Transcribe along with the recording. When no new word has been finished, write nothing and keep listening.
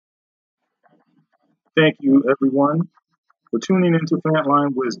Thank you, everyone, for tuning into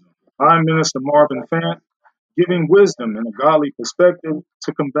Fantline Wisdom. I'm Minister Marvin Fant, giving wisdom and a godly perspective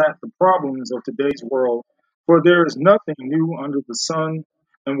to combat the problems of today's world. For there is nothing new under the sun,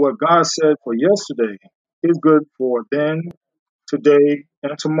 and what God said for yesterday is good for then, today,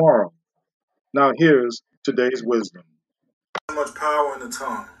 and tomorrow. Now, here's today's wisdom. So much power in the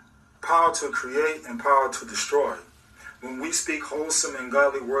tongue, power to create and power to destroy. When we speak wholesome and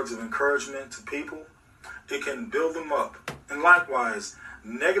godly words of encouragement to people, it can build them up. And likewise,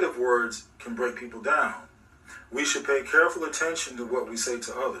 negative words can break people down. We should pay careful attention to what we say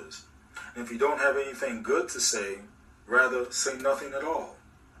to others. And if you don't have anything good to say, rather say nothing at all.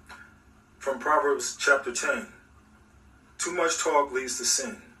 From Proverbs chapter 10, too much talk leads to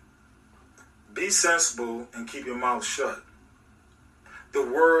sin. Be sensible and keep your mouth shut. The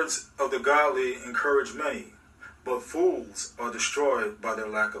words of the godly encourage many, but fools are destroyed by their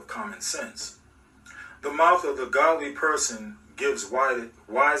lack of common sense. The mouth of the godly person gives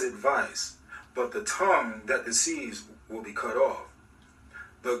wise advice, but the tongue that deceives will be cut off.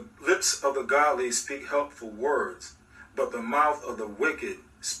 The lips of the godly speak helpful words, but the mouth of the wicked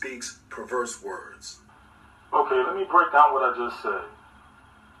speaks perverse words. Okay, let me break down what I just said.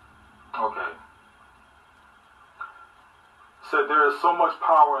 Okay. Said there is so much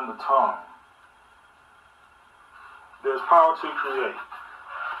power in the tongue. There's power to create.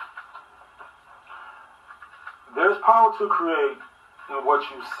 There's power to create in what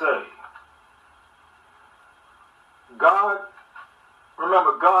you say.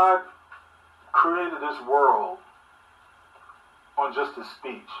 Remember, God created this world on just his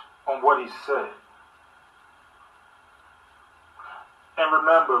speech, on what he said. And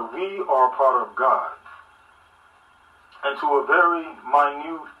remember, we are a part of God. And to a very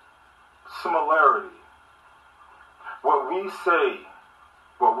minute similarity, what we say,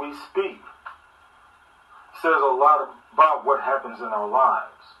 what we speak, says a lot about what happens in our lives.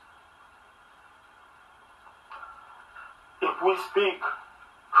 If we speak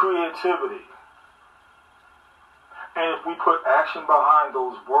creativity, and if we put action behind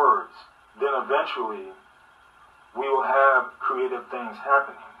those words, then eventually we will have creative things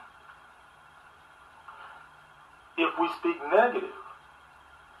happening. If we speak negative,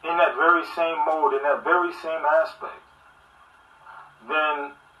 in that very same mode, in that very same aspect,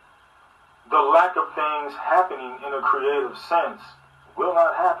 then the lack of things happening in a creative sense will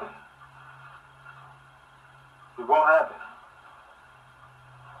not happen. It won't happen.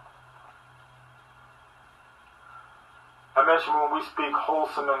 I mentioned when we speak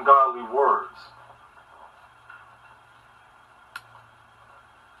wholesome and godly words,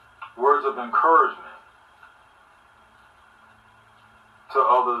 words of encouragement to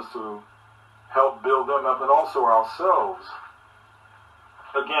others to help build them up and also ourselves.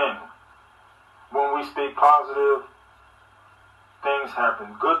 Again, when we speak positive, things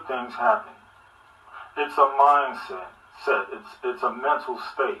happen, good things happen. It's a mindset. It's a mental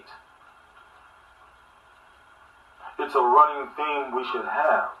state. It's a running theme we should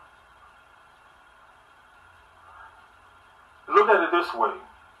have. Look at it this way.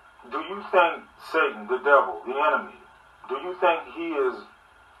 Do you think Satan, the devil, the enemy, do you think he is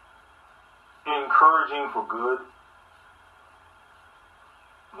encouraging for good?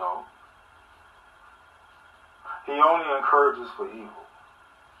 No. He only encourages for evil.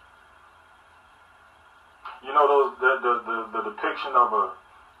 You know the depiction of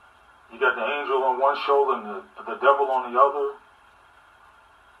you got the angel on one shoulder and the devil on the other?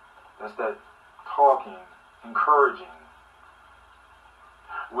 That's that talking, encouraging.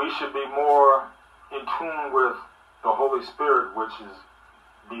 We should be more in tune with the Holy Spirit, which is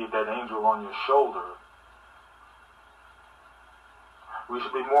that angel on your shoulder. We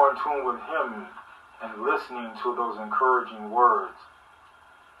should be more in tune with him and listening to those encouraging words.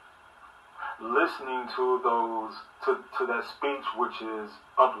 Listening to to that speech which is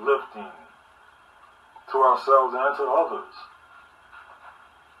uplifting to ourselves and to others.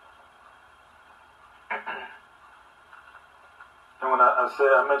 And when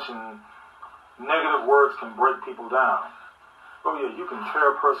I mentioned negative words can break people down. Oh yeah, you can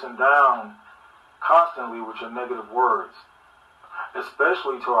tear a person down constantly with your negative words,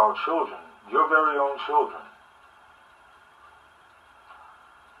 especially to our children, your very own children.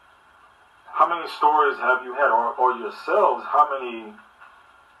 How many stories have you had, or yourselves, how many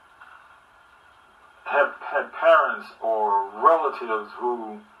have had parents or relatives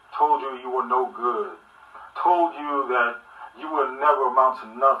who told you you were no good, told you that you would never amount to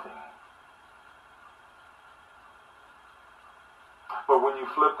nothing? But when you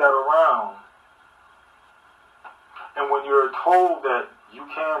flip that around, and when you're told that You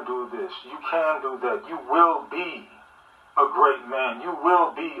can do this. You can do that. You will be a great man. You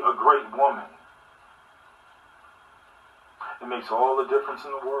will be a great woman. It makes all the difference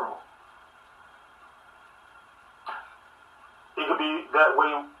in the world. It could be that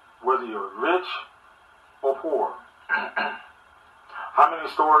way whether you're rich or poor. How many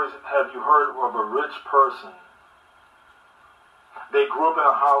stories have you heard of a rich person? They grew up in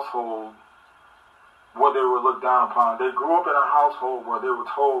a household where they were looked down upon. They grew up in a household where they were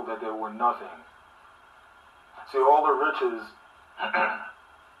told that they were nothing. See, all the riches,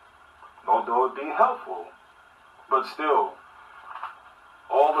 although it be helpful, but still,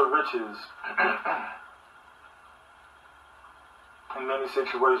 all the riches in many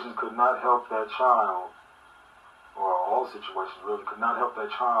situations could not help that child, or all situations really, could not help that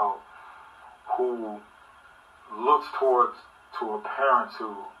child who looks towards to a parent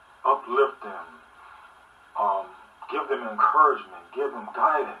to uplift them, give them encouragement, give them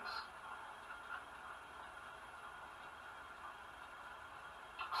guidance.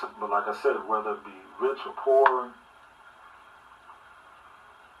 So, but like I said, whether it be rich or poor,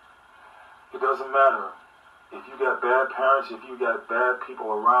 it doesn't matter. If you got bad parents, if you got bad people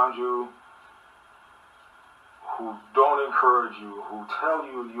around you who don't encourage you, who tell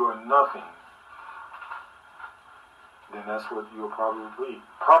you you're nothing, then that's what you'll probably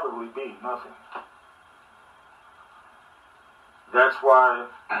be, nothing. That's why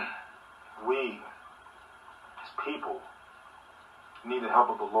we, as people, need the help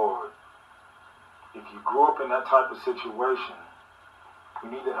of the Lord. If you grew up in that type of situation, we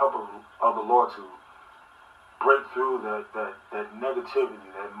need the help of the Lord to break through that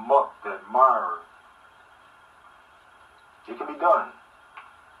negativity, that muck, that mire. It can be done.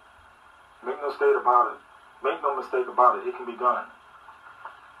 Make no mistake about it. Make no mistake about it. It can be done.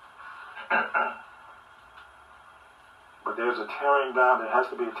 But there's a tearing down. There has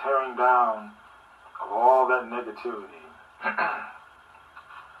to be a tearing down of all that negativity.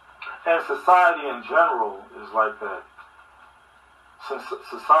 And society in general is like that. Since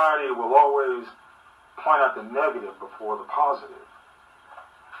society will always point out the negative before the positive.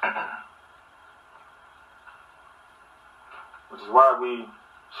 Which is why we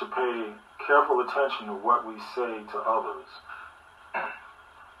should pay careful attention to what we say to others.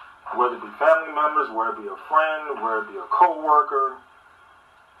 Whether it be family members, whether it be a friend, whether it be a co-worker,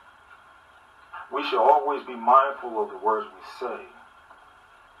 we should always be mindful of the words we say.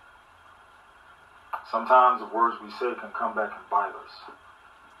 Sometimes the words we say can come back and bite us.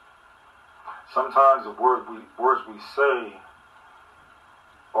 Sometimes the words we say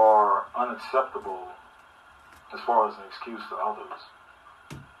are unacceptable as far as an excuse to others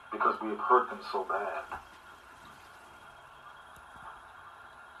because we have hurt them so bad.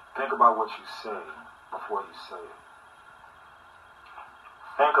 Think about what you say before you say it.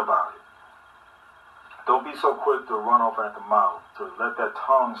 Think about it. Don't be so quick to run off at the mouth, to let that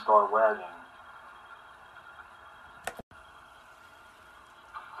tongue start wagging.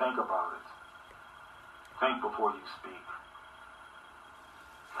 Think about it. Think before you speak.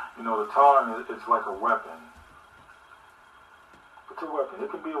 You know, the tongue, it's like a weapon. It's a weapon. It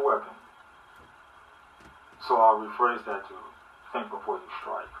can be a weapon. So I'll rephrase that to think before you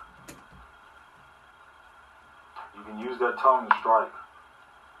strike. You can use that tongue to strike.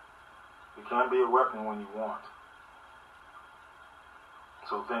 It can be a weapon when you want.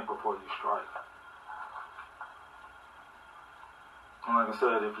 So think before you strike. And like I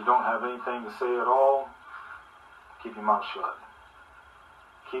said, if you don't have anything to say at all, keep your mouth shut.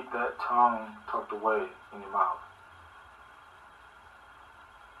 Keep that tongue tucked away in your mouth.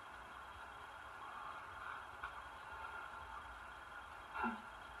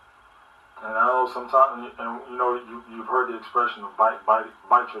 And I know sometimes, and you know, you've heard the expression of bite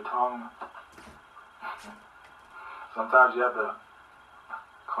your tongue. Sometimes you have to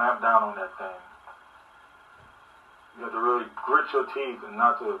clamp down on that thing. You have to really grit your teeth and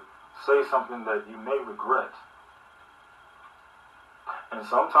not to say something that you may regret. And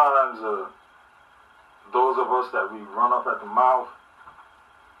sometimes those of us that we run up at the mouth,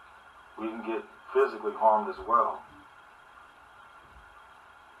 we can get physically harmed as well.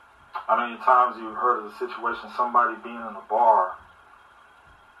 How many times you've heard of the situation, somebody being in a bar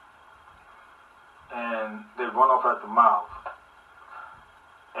and they run off at the mouth.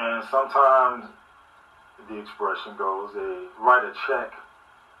 And sometimes the expression goes, they write a check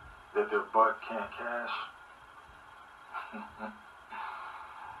that their butt can't cash.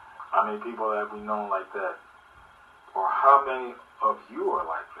 How many people have we known like that? Or how many of you are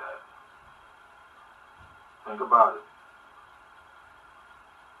like that? Think about it.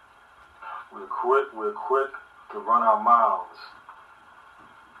 We're quick to run our mouths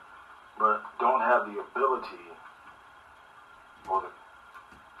have the ability or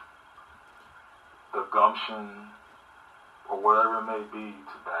the gumption or whatever it may be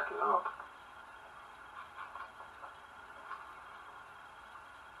to back it up.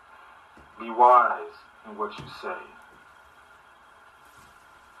 Be wise in what you say.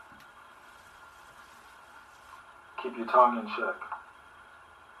 Keep your tongue in check.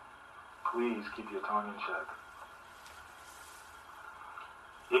 Please keep your tongue in check.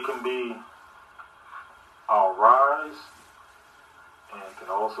 It can be our rise, and it can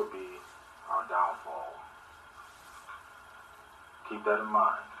also be our downfall. Keep that in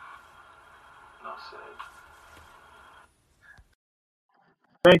mind. Enough said.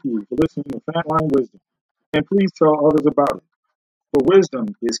 Thank you for listening to Fantline Wisdom, and please tell others about it. For wisdom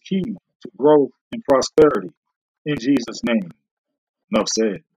is key to growth and prosperity. In Jesus' name, enough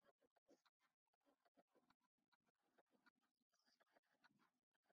said.